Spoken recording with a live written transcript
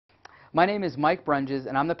My name is Mike Brunjes,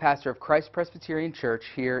 and I'm the pastor of Christ Presbyterian Church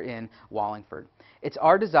here in Wallingford. It's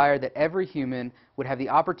our desire that every human would have the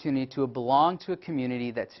opportunity to belong to a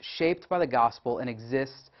community that's shaped by the gospel and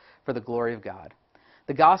exists for the glory of God.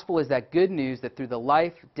 The gospel is that good news that through the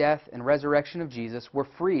life, death, and resurrection of Jesus, we're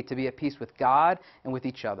free to be at peace with God and with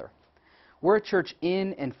each other. We're a church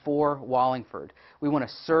in and for Wallingford. We want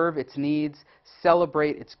to serve its needs,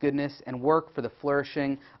 celebrate its goodness, and work for the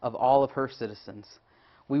flourishing of all of her citizens.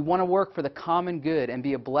 We want to work for the common good and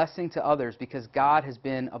be a blessing to others because God has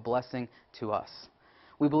been a blessing to us.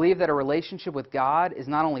 We believe that a relationship with God is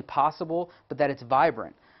not only possible, but that it's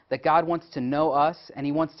vibrant, that God wants to know us and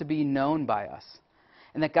He wants to be known by us,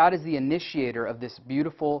 and that God is the initiator of this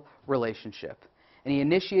beautiful relationship. And He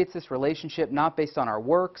initiates this relationship not based on our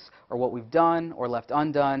works or what we've done or left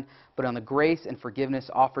undone, but on the grace and forgiveness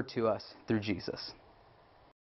offered to us through Jesus.